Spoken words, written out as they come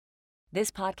This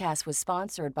podcast was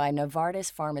sponsored by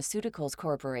Novartis Pharmaceuticals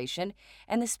Corporation,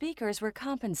 and the speakers were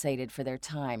compensated for their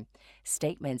time.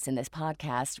 Statements in this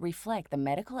podcast reflect the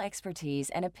medical expertise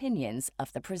and opinions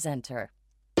of the presenter.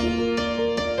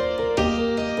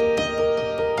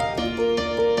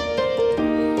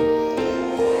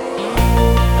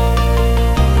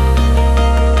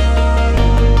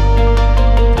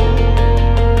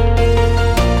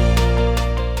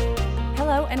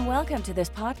 Welcome to this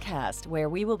podcast where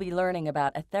we will be learning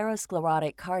about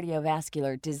atherosclerotic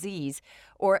cardiovascular disease,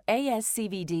 or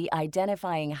ASCVD,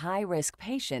 identifying high-risk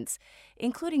patients,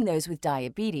 including those with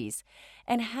diabetes,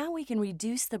 and how we can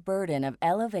reduce the burden of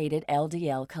elevated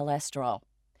LDL cholesterol.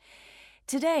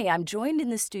 Today, I'm joined in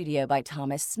the studio by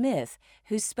Thomas Smith,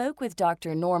 who spoke with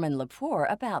Dr. Norman Lepore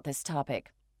about this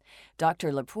topic.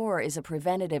 Dr. Lepore is a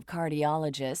preventative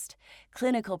cardiologist,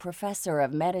 clinical professor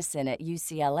of medicine at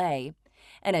UCLA,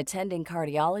 an attending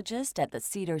cardiologist at the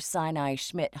Cedars-Sinai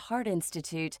Schmidt Heart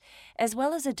Institute, as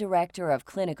well as a director of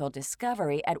clinical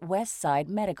discovery at Westside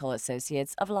Medical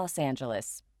Associates of Los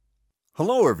Angeles.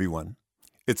 Hello, everyone.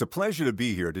 It's a pleasure to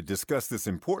be here to discuss this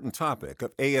important topic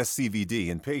of ASCVD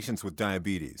in patients with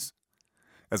diabetes.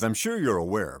 As I'm sure you're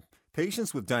aware,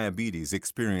 patients with diabetes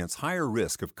experience higher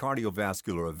risk of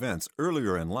cardiovascular events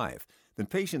earlier in life than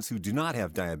patients who do not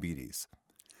have diabetes.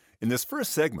 In this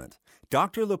first segment,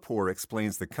 Dr. Lepore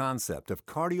explains the concept of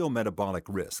cardiometabolic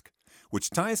risk,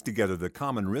 which ties together the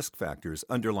common risk factors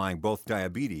underlying both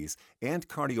diabetes and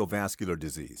cardiovascular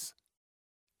disease.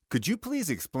 Could you please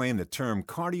explain the term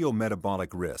cardiometabolic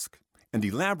risk and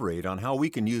elaborate on how we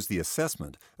can use the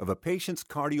assessment of a patient's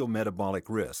cardiometabolic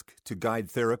risk to guide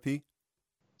therapy?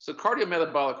 So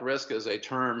cardiometabolic risk is a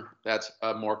term that's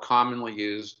more commonly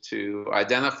used to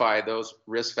identify those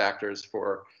risk factors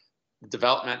for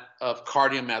development of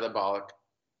cardiometabolic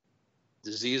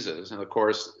diseases. And of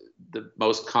course, the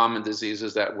most common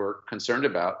diseases that we're concerned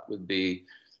about would be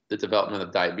the development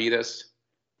of diabetes,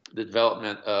 the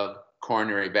development of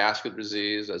coronary vascular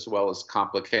disease, as well as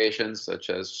complications such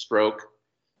as stroke,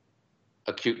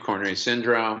 acute coronary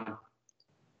syndrome,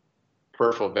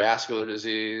 peripheral vascular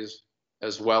disease,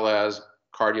 as well as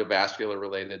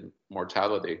cardiovascular-related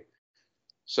mortality.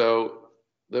 So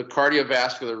the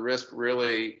cardiovascular risk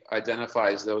really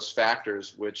identifies those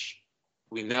factors which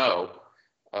we know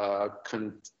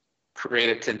can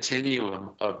create a continuum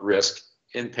of risk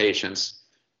in patients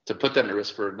to put them at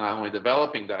risk for not only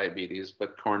developing diabetes,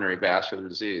 but coronary vascular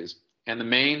disease. And the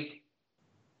main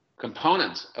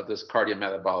components of this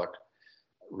cardiometabolic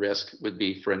risk would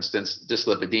be, for instance,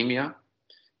 dyslipidemia.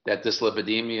 That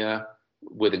dyslipidemia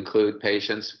would include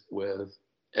patients with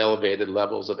elevated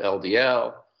levels of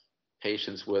LDL,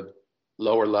 patients with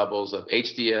lower levels of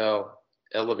HDL,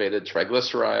 elevated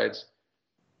triglycerides.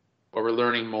 What we're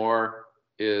learning more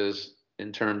is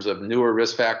in terms of newer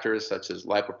risk factors such as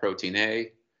lipoprotein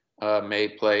A may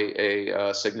play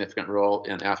a significant role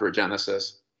in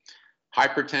atherogenesis.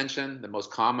 Hypertension, the most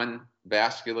common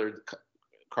cardiovascular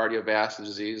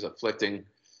disease afflicting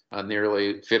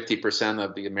nearly 50%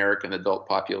 of the American adult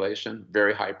population,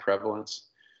 very high prevalence.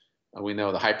 We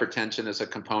know the hypertension is a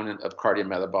component of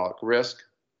cardiometabolic risk.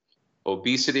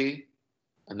 Obesity,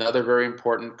 another very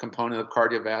important component of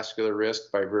cardiovascular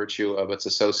risk by virtue of its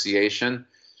association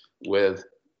with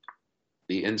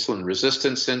the insulin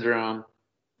resistance syndrome,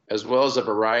 as well as a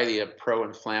variety of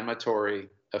pro-inflammatory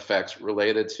effects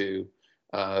related to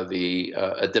the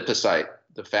adipocyte,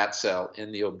 the fat cell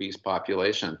in the obese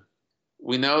population.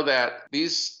 We know that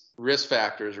these risk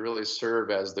factors really serve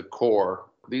as the core.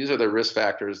 These are the risk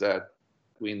factors that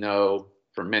we know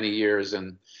for many years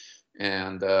and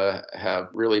have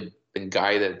really been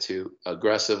guided to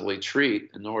aggressively treat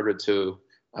in order to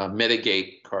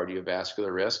mitigate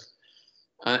cardiovascular risk.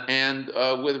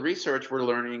 With research, we're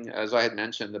learning, as I had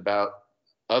mentioned, about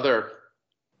other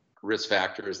risk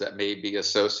factors that may be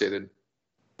associated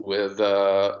with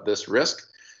this risk.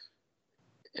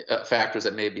 Factors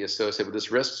that may be associated with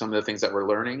this risk. Some of the things that we're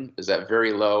learning is that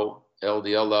very low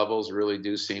LDL levels really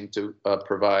do seem to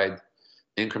provide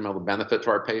incremental benefit to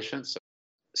our patients.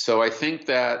 So I think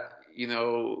that,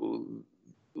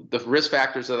 the risk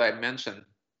factors that I mentioned,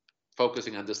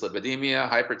 focusing on dyslipidemia,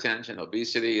 hypertension,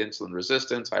 obesity, insulin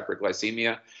resistance,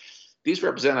 hyperglycemia, these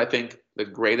represent, I think, the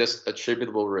greatest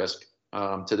attributable risk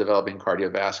to developing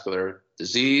cardiovascular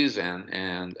disease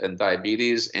and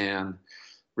diabetes, and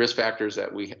risk factors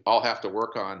that we all have to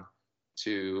work on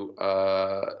to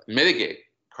mitigate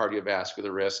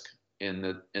cardiovascular risk in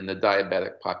the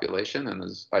diabetic population. And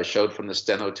as I showed from the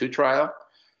STENO2 trial,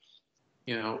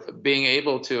 being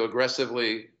able to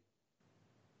aggressively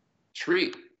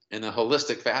treat in a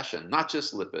holistic fashion, not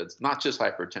just lipids, not just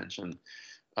hypertension,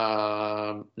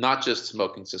 not just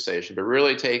smoking cessation, but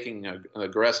really taking an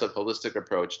aggressive, holistic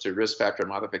approach to risk factor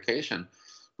modification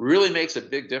really makes a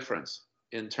big difference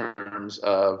in terms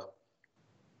of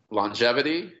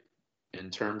longevity, in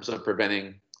terms of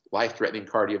preventing life-threatening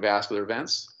cardiovascular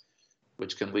events,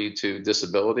 which can lead to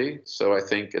disability. So I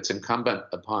think it's incumbent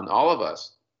upon all of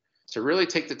us to really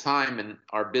take the time in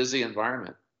our busy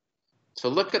environment to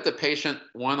look at the patient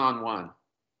one-on-one,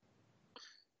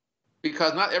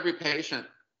 because not every patient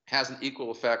has an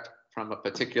equal effect from a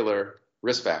particular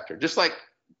risk factor. Just like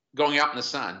going out in the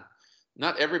sun,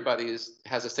 not everybody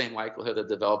has the same likelihood of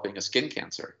developing a skin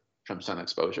cancer from sun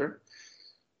exposure.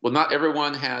 Well, not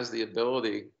everyone has the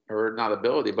ability, or not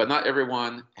ability, but not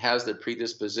everyone has the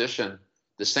predisposition,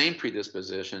 the same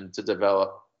predisposition to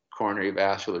develop coronary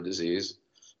vascular disease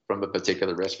from a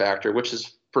particular risk factor, which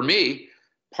is, for me,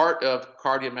 part of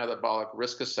cardiometabolic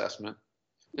risk assessment,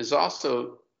 is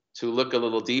also to look a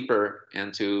little deeper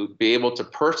and to be able to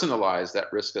personalize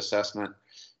that risk assessment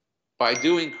by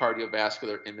doing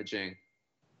cardiovascular imaging,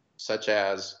 such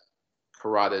as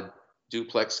carotid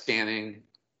duplex scanning,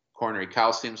 coronary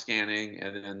calcium scanning,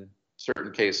 and in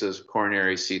certain cases,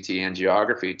 coronary CT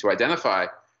angiography, to identify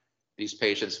these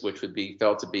patients which would be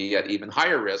felt to be at even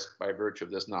higher risk by virtue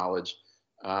of this knowledge,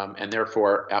 and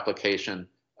therefore application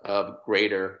of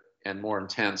greater and more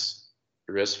intense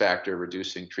risk factor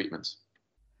reducing treatments.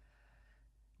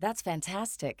 That's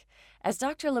fantastic. As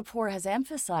Dr. Lepore has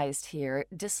emphasized here,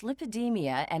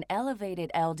 dyslipidemia and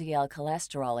elevated LDL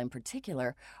cholesterol in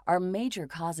particular are major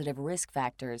causative risk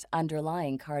factors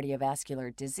underlying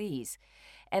cardiovascular disease,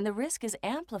 and the risk is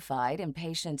amplified in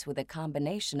patients with a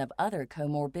combination of other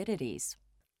comorbidities.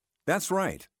 That's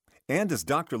right. And as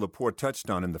Dr. Lepore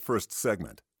touched on in the first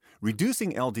segment,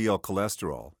 reducing LDL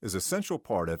cholesterol is a central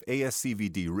part of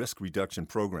ASCVD risk reduction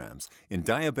programs in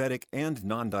diabetic and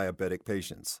non-diabetic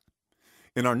patients.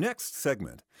 In our next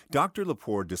segment, Dr.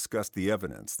 Lepore discussed the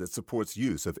evidence that supports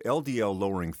use of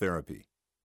LDL-lowering therapy.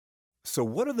 So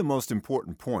what are the most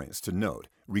important points to note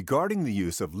regarding the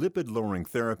use of lipid-lowering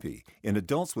therapy in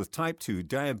adults with type 2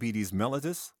 diabetes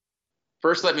mellitus?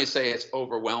 First, let me say it's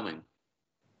overwhelming.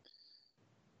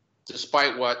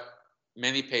 Despite what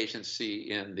many patients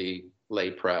see in the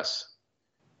lay press.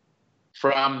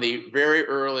 From the very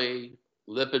early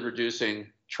lipid-reducing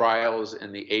trials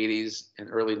in the 80s and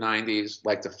early 90s,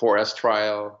 like the 4S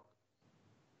trial,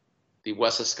 the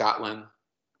West of Scotland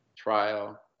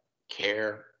trial,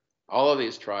 CARE, all of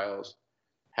these trials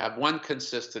have one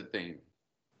consistent theme: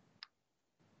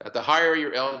 that the higher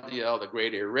your LDL, the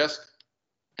greater your risk,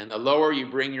 and the lower you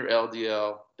bring your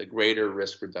LDL, the greater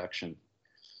risk reduction.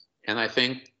 And I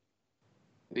think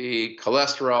the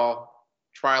cholesterol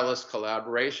trialist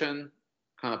collaboration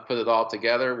kind of put it all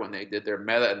together when they did their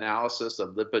meta-analysis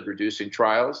of lipid-reducing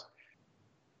trials.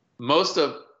 Most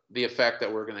of the effect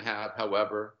that we're going to have,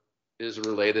 however, is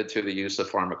related to the use of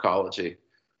pharmacology.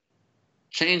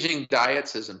 Changing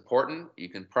diets is important. You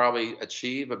can probably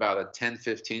achieve about a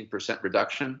 10-15%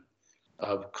 reduction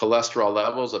of cholesterol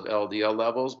levels, of LDL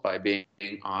levels, by being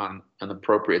on an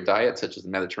appropriate diet, such as the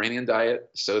Mediterranean diet,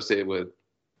 associated with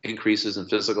increases in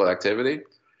physical activity.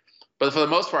 But for the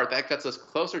most part, that gets us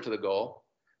closer to the goal,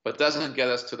 but doesn't get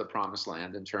us to the promised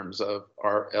land in terms of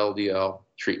our LDL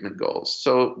treatment goals.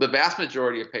 So the vast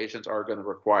majority of patients are going to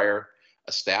require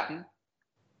a statin,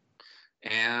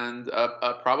 and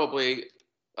probably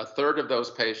a third of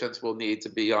those patients will need to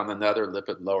be on another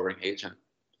lipid-lowering agent.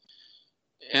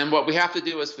 And what we have to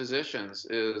do as physicians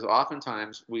is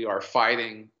oftentimes we are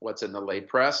fighting what's in the lay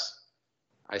press.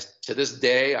 To this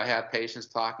day, I have patients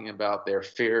talking about their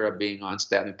fear of being on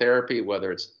statin therapy,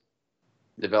 whether it's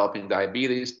developing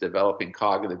diabetes, developing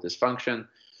cognitive dysfunction,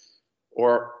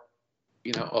 or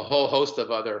a whole host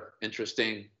of other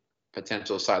interesting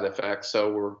potential side effects.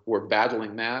 So we're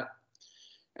battling that.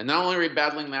 And not only are we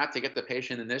battling that to get the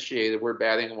patient initiated, we're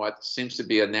battling what seems to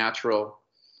be a natural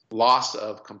loss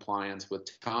of compliance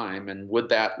with time. And with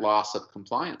that loss of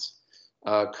compliance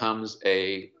comes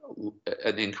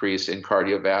an increase in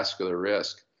cardiovascular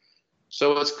risk.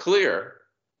 So it's clear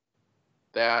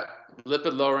that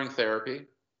lipid-lowering therapy,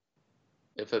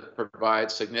 if it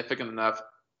provides significant enough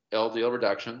LDL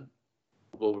reduction,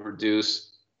 will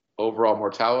reduce overall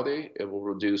mortality. It will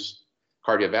reduce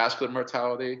cardiovascular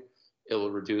mortality. It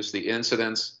will reduce the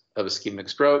incidence of ischemic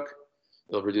stroke.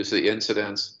 It will reduce the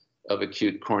incidence of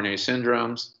acute coronary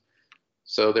syndromes.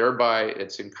 So thereby,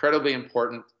 it's incredibly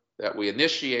important that we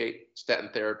initiate statin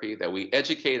therapy, that we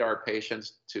educate our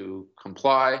patients to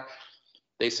comply.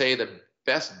 They say the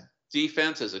best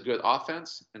defense is a good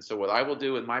offense. And so what I will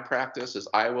do in my practice is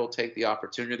I will take the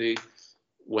opportunity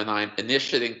when I'm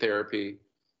initiating therapy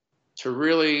to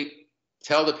really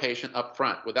tell the patient up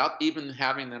front without even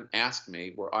having them ask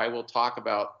me, where I will talk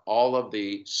about all of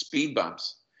the speed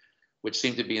bumps which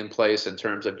seem to be in place in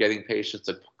terms of getting patients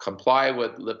to comply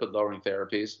with lipid-lowering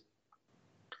therapies.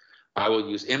 I will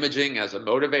use imaging as a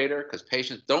motivator because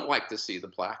patients don't like to see the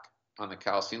plaque on the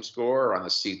calcium score or on the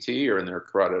CT or in their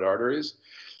carotid arteries.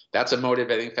 That's a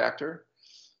motivating factor.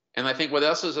 And I think what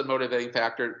else is a motivating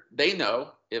factor, they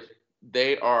know if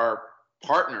they are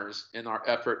partners in our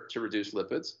effort to reduce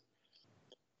lipids,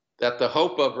 that the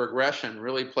hope of regression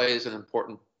really plays an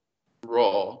important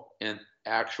role in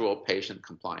actual patient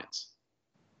compliance.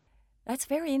 That's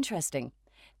very interesting.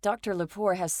 Dr.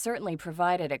 Lepore has certainly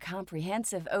provided a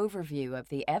comprehensive overview of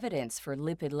the evidence for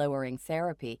lipid-lowering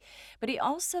therapy, but he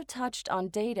also touched on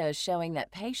data showing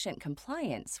that patient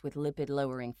compliance with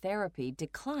lipid-lowering therapy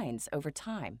declines over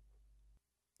time.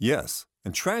 Yes,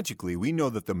 and tragically, we know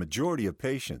that the majority of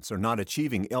patients are not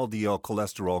achieving LDL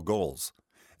cholesterol goals,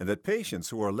 and that patients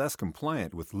who are less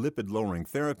compliant with lipid-lowering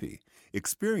therapy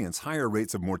experience higher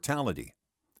rates of mortality.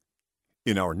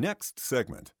 In our next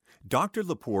segment, Dr.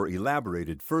 Lepore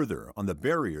elaborated further on the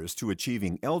barriers to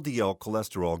achieving LDL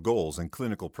cholesterol goals in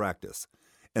clinical practice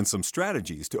and some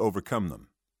strategies to overcome them.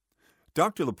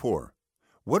 Dr. Lepore,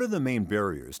 what are the main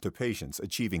barriers to patients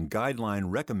achieving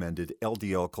guideline-recommended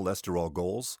LDL cholesterol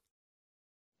goals?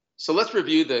 So let's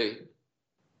review the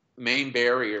main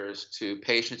barriers to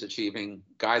patients achieving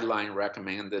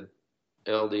guideline-recommended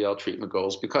LDL treatment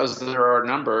goals, because there are a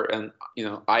number, and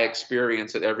I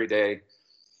experience it every day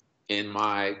in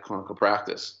my clinical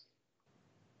practice.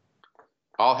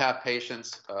 I'll have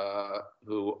patients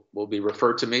who will be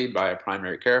referred to me by a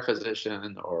primary care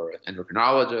physician or an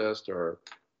endocrinologist or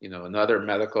another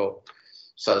medical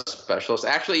subspecialist.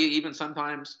 Actually, even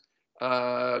sometimes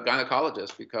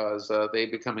gynecologists, because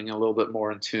they're becoming a little bit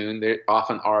more in tune. They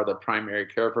often are the primary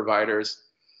care providers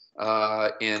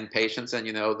in patients, and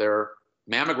their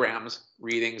mammograms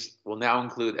readings will now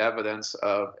include evidence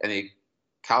of any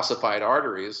calcified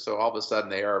arteries. So all of a sudden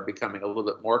they are becoming a little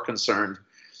bit more concerned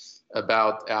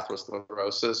about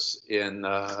atherosclerosis in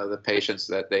the patients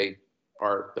that they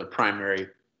are the primary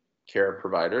care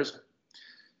providers.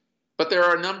 But there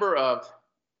are a number of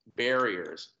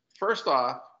barriers. First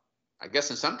off, I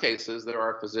guess in some cases there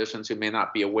are physicians who may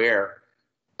not be aware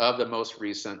of the most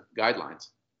recent guidelines.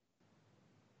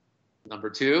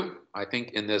 Number two, I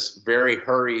think in this very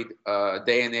hurried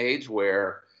day and age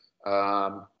where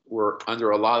we're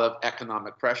under a lot of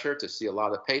economic pressure to see a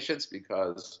lot of patients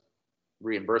because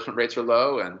reimbursement rates are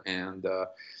low and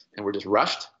we're just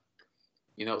rushed.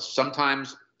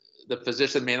 Sometimes the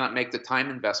physician may not make the time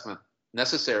investment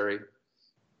necessary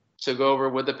to go over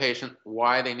with the patient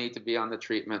why they need to be on the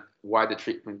treatment, why the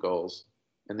treatment goals,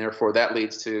 and therefore that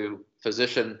leads to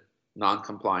physician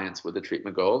non-compliance with the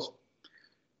treatment goals.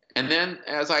 And then,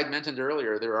 as I mentioned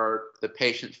earlier, there are the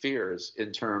patient fears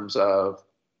in terms of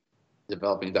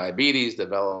developing diabetes,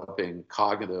 developing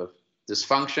cognitive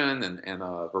dysfunction, and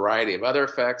a variety of other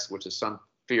effects, which is some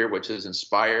fear which is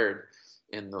inspired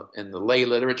in the lay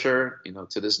literature,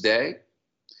 to this day.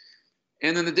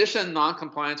 And in addition,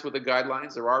 non-compliance with the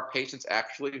guidelines, there are patients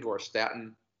actually who are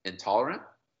statin intolerant.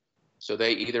 So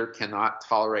they either cannot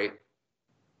tolerate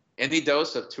any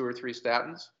dose of 2 or 3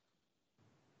 statins,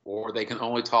 or they can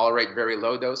only tolerate very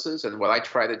low doses. And what I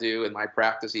try to do in my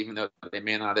practice, even though they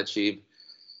may not achieve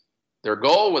their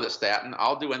goal with a statin,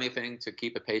 I'll do anything to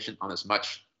keep a patient on as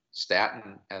much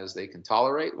statin as they can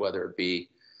tolerate, whether it be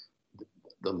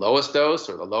the lowest dose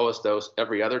or the lowest dose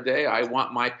every other day. I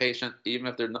want my patient, even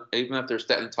if they're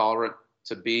statin intolerant,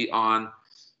 to be on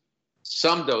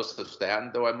some dose of statin,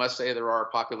 though I must say there are a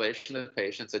population of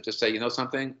patients that just say,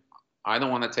 something, I don't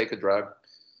want to take a drug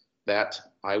that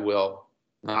I will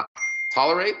not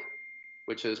tolerate,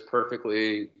 which is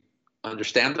perfectly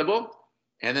understandable.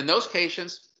 And in those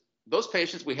patients,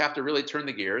 we have to really turn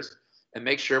the gears and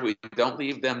make sure we don't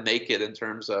leave them naked in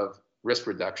terms of risk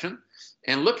reduction,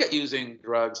 and look at using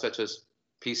drugs such as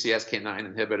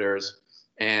PCSK9 inhibitors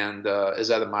and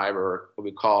ezetimibe, or what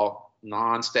we call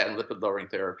non-statin lipid-lowering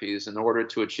therapies, in order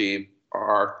to achieve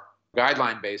our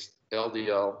guideline-based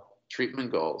LDL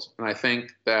treatment goals. And I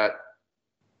think that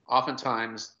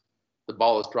oftentimes the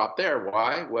ball is dropped there.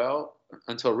 Why? Well,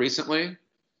 until recently,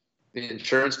 the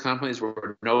insurance companies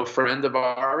were no friend of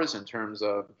ours in terms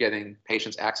of getting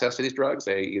patients access to these drugs.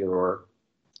 They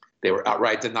were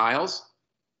outright denials,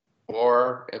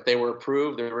 or if they were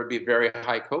approved, there would be very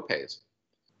high copays.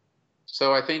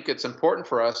 So I think it's important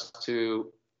for us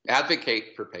to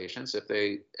advocate for patients. If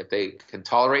they can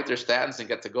tolerate their statins and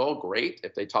get to goal, great.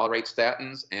 If they tolerate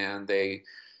statins and they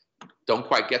don't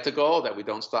quite get to goal, that we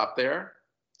don't stop there.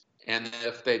 And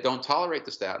if they don't tolerate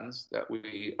the statins, that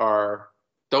we are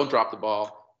don't drop the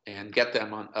ball and get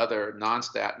them on other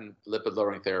non-statin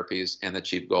lipid-lowering therapies and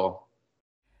achieve goal.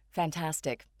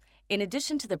 Fantastic. In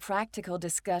addition to the practical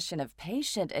discussion of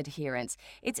patient adherence,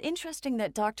 it's interesting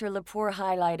that Dr. Lepore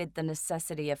highlighted the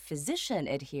necessity of physician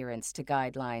adherence to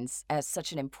guidelines as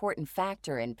such an important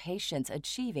factor in patients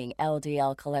achieving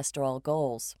LDL cholesterol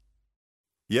goals.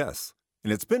 Yes,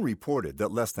 and it's been reported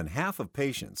that less than half of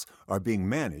patients are being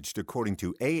managed according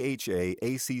to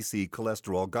AHA-ACC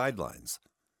cholesterol guidelines.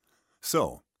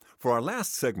 So, for our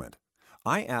last segment,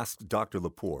 I asked Dr.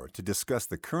 Lepore to discuss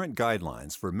the current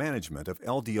guidelines for management of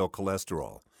LDL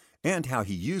cholesterol and how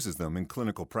he uses them in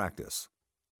clinical practice.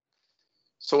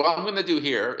 So what I'm going to do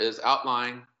here is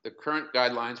outline the current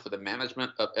guidelines for the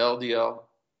management of LDL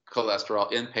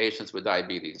cholesterol in patients with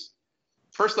diabetes.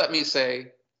 First, let me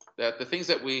say that the things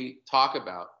that we talk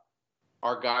about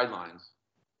are guidelines.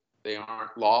 They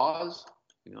aren't laws,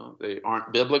 they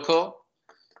aren't biblical.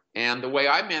 And the way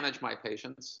I manage my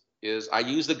patients is I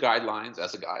use the guidelines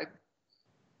as a guide,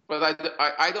 but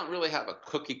I don't really have a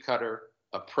cookie cutter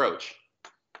approach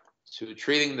to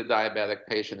treating the diabetic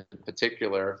patient in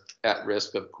particular at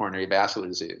risk of coronary vascular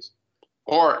disease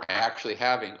or actually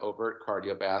having overt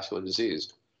cardiovascular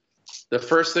disease. The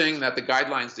first thing that the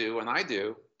guidelines do, and I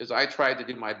do, is I try to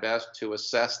do my best to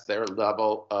assess their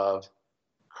level of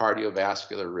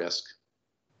cardiovascular risk.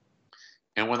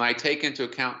 And when I take into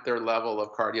account their level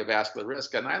of cardiovascular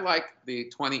risk, and I like the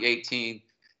 2018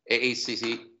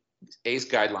 AACC ACE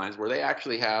guidelines, where they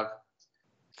actually have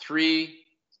 3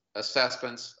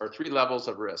 assessments or 3 levels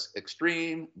of risk: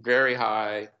 extreme, very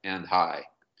high, and high.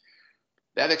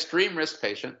 That extreme risk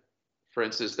patient, for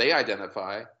instance, they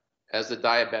identify as the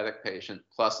diabetic patient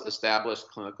plus established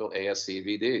clinical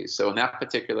ASCVD. So in that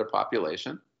particular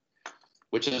population,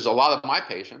 which is a lot of my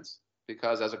patients,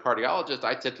 because as a cardiologist,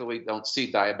 I typically don't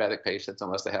see diabetic patients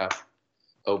unless they have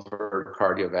overt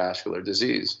cardiovascular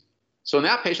disease. So in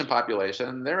that patient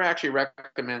population, they're actually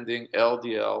recommending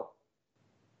LDL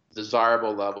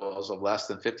desirable levels of less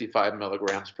than 55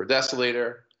 milligrams per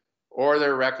deciliter, or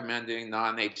they're recommending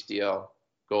non-HDL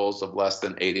goals of less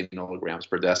than 80 milligrams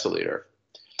per deciliter.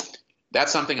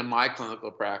 That's something in my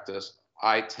clinical practice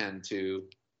I tend to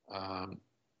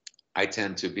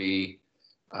be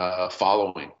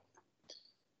following.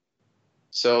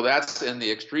 So that's in the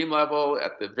extreme level.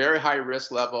 At the very high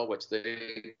risk level, which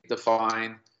they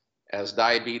define as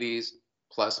diabetes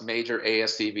plus major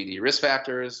ASCVD risk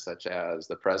factors, such as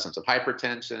the presence of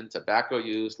hypertension, tobacco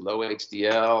use, low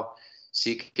HDL,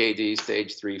 CKD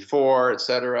stage 3, 4, et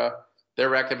cetera. They're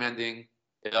recommending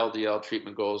LDL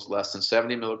treatment goals less than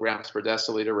 70 milligrams per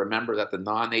deciliter. Remember that the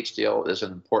non-HDL is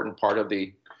an important part of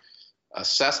the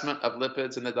assessment of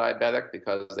lipids in the diabetic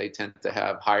because they tend to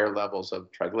have higher levels of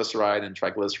triglyceride and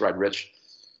triglyceride-rich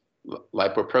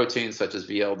lipoproteins such as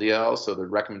VLDL. So the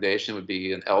recommendation would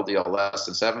be an LDL less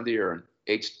than 70 or an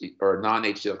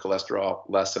non-HDL cholesterol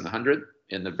less than 100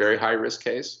 in the very high risk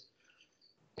case.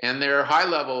 And their high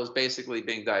level is basically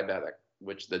being diabetic,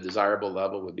 which the desirable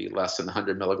level would be less than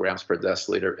 100 milligrams per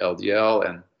deciliter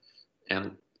LDL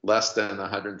and less than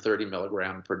 130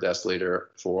 milligram per deciliter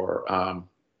for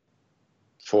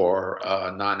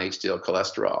non-HDL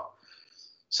cholesterol.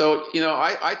 So,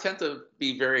 I tend to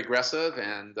be very aggressive,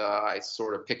 and I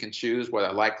sort of pick and choose what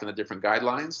I like from the different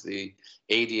guidelines. The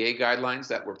ADA guidelines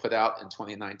that were put out in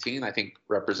 2019, I think,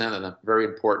 represented a very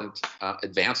important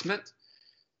advancement.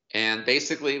 And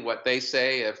basically what they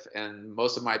say, and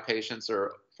most of my patients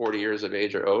are 40 years of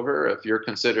age or over, if you're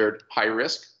considered high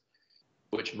risk,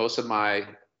 which most of my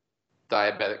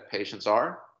diabetic patients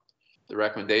are, the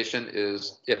recommendation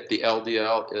is if the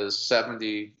LDL is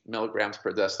 70 milligrams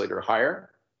per deciliter or higher,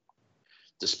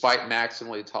 despite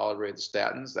maximally tolerated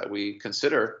statins, that we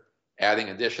consider adding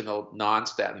additional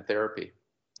non-statin therapy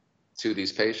to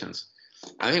these patients.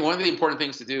 I think one of the important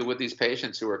things to do with these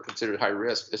patients who are considered high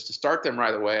risk is to start them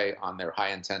right away on their high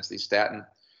intensity statin,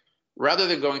 rather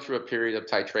than going through a period of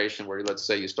titration where, let's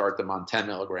say, you start them on 10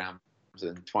 milligrams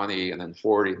and 20 and then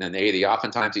 40 and then 80.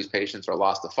 Oftentimes these patients are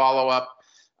lost to follow-up,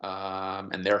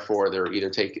 and therefore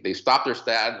they stop their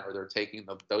statin or they're taking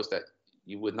the dose that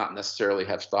you would not necessarily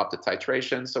have stopped at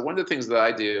titration. So one of the things that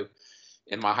I do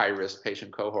in my high-risk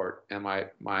patient cohort and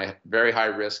my very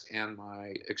high-risk and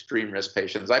my extreme-risk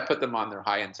patients, I put them on their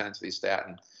high-intensity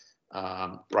statin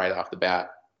right off the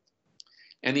bat.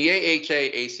 And the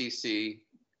AHA-ACC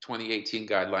 2018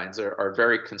 guidelines are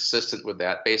very consistent with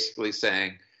that, basically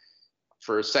saying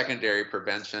for secondary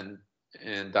prevention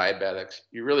in diabetics,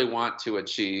 you really want to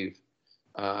achieve,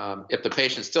 if the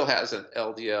patient still has an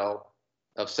LDL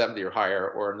of 70 or higher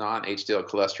or non-HDL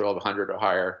cholesterol of 100 or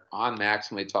higher on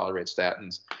maximally tolerated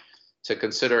statins, to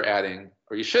consider adding,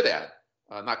 or you should add,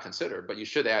 not consider, but you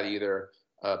should add either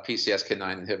a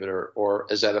PCSK9 inhibitor or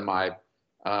ezetimibe,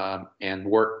 and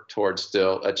work towards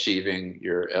still achieving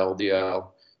your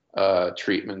LDL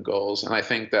treatment goals. And I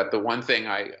think that the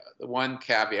one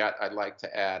caveat I'd like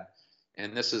to add,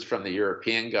 and this is from the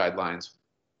European guidelines,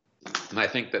 and I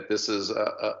think that this is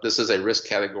a risk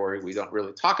category we don't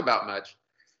really talk about much,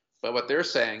 but what they're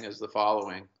saying is the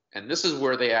following, and this is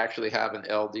where they actually have an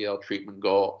LDL treatment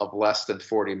goal of less than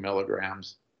 40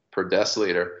 milligrams per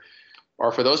deciliter,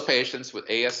 or for those patients with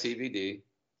ASCVD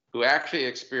who actually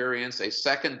experience a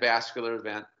second vascular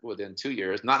event within 2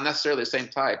 years, not necessarily the same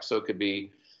type, so it could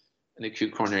be an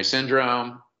acute coronary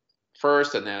syndrome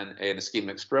first and then an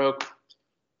ischemic stroke.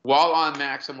 While on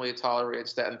maximally tolerated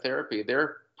statin therapy,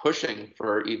 they're pushing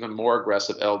for even more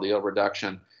aggressive LDL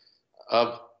reduction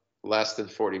of less than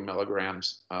 40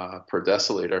 milligrams per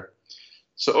deciliter.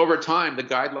 So over time, the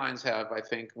guidelines have, I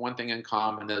think, one thing in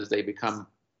common is they become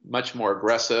much more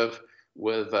aggressive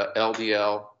with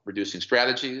LDL reducing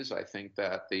strategies. I think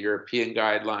that the European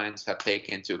guidelines have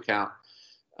taken into account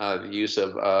the use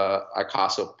of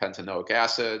eicosapentaenoic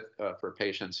acid for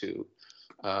patients who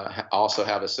also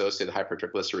have associated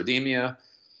hypertriglyceridemia.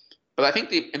 But I think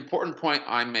the important point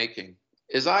I'm making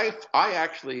is I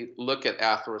actually look at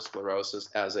atherosclerosis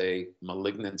as a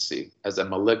malignancy, as a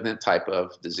malignant type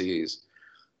of disease.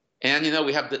 And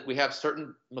we have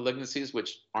certain malignancies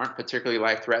which aren't particularly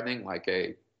life-threatening, like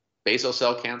a basal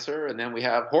cell cancer, and then we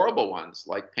have horrible ones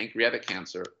like pancreatic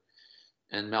cancer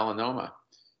and melanoma.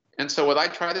 And so what I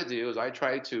try to do is I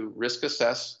try to risk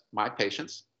assess my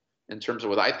patients in terms of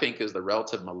what I think is the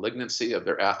relative malignancy of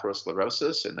their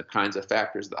atherosclerosis and the kinds of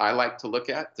factors that I like to look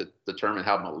at to determine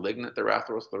how malignant their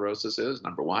atherosclerosis is,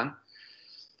 number one.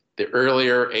 The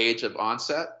earlier age of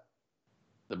onset,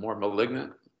 the more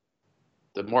malignant,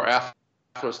 the more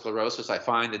atherosclerosis I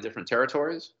find in different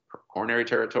territories, coronary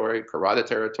territory, carotid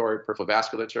territory, peripheral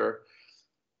vasculature,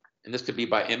 and this could be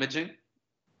by imaging,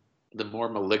 the more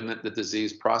malignant the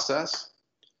disease process.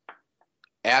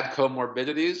 Add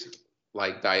comorbidities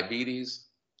like diabetes,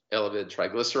 elevated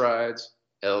triglycerides,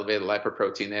 elevated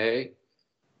lipoprotein A,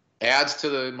 adds to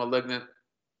the malignant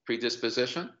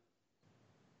predisposition,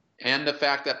 and the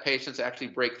fact that patients actually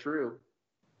break through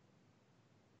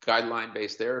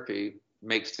guideline-based therapy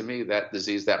makes to me that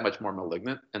disease that much more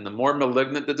malignant. And the more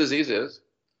malignant the disease is,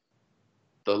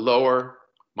 the lower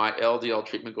my LDL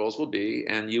treatment goals will be.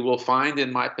 And you will find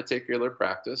in my particular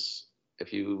practice,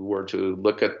 if you were to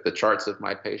look at the charts of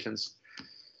my patients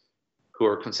who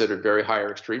are considered very high or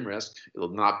extreme risk, it will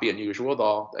not be unusual at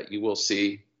all that you will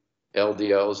see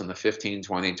LDLs in the 15,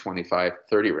 20, 25,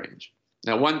 30 range.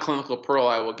 Now, one clinical pearl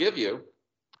I will give you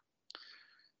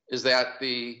is that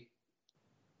the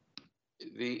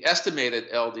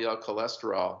estimated LDL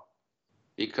cholesterol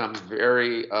becomes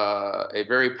a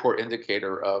very poor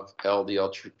indicator of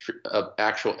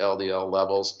actual LDL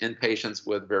levels in patients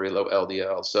with very low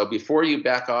LDL. So before you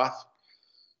back off,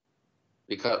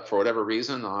 because for whatever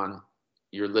reason on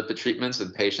your lipid treatments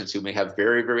in patients who may have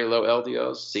very, very low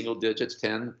LDLs, single digits,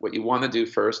 10, what you want to do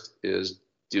first is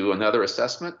do another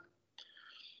assessment.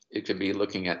 It could be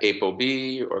looking at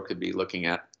ApoB, or it could be looking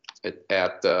at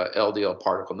LDL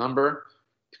particle number,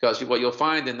 because what you'll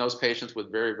find in those patients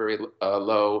with very, very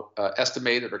low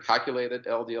estimated or calculated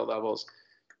LDL levels,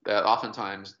 that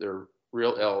oftentimes their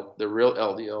real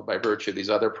LDL, by virtue of these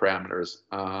other parameters,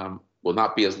 will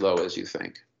not be as low as you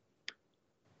think.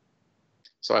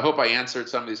 So I hope I answered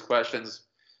some of these questions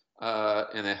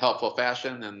in a helpful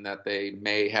fashion, and that they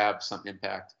may have some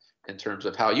impact in terms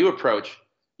of how you approach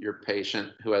your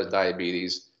patient who has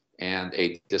diabetes and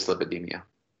a dyslipidemia.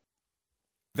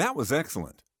 That was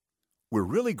excellent. We're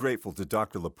really grateful to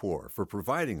Dr. Lepore for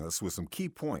providing us with some key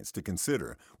points to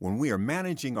consider when we are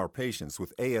managing our patients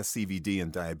with ASCVD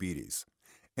and diabetes,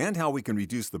 and how we can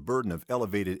reduce the burden of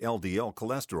elevated LDL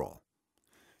cholesterol.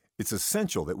 It's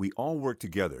essential that we all work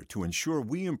together to ensure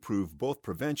we improve both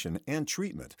prevention and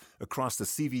treatment across the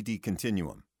CVD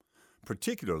continuum,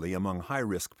 particularly among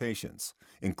high-risk patients,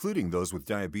 including those with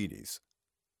diabetes.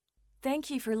 Thank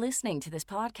you for listening to this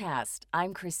podcast.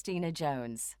 I'm Christina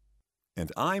Jones.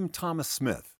 And I'm Thomas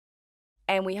Smith.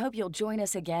 And we hope you'll join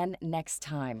us again next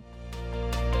time.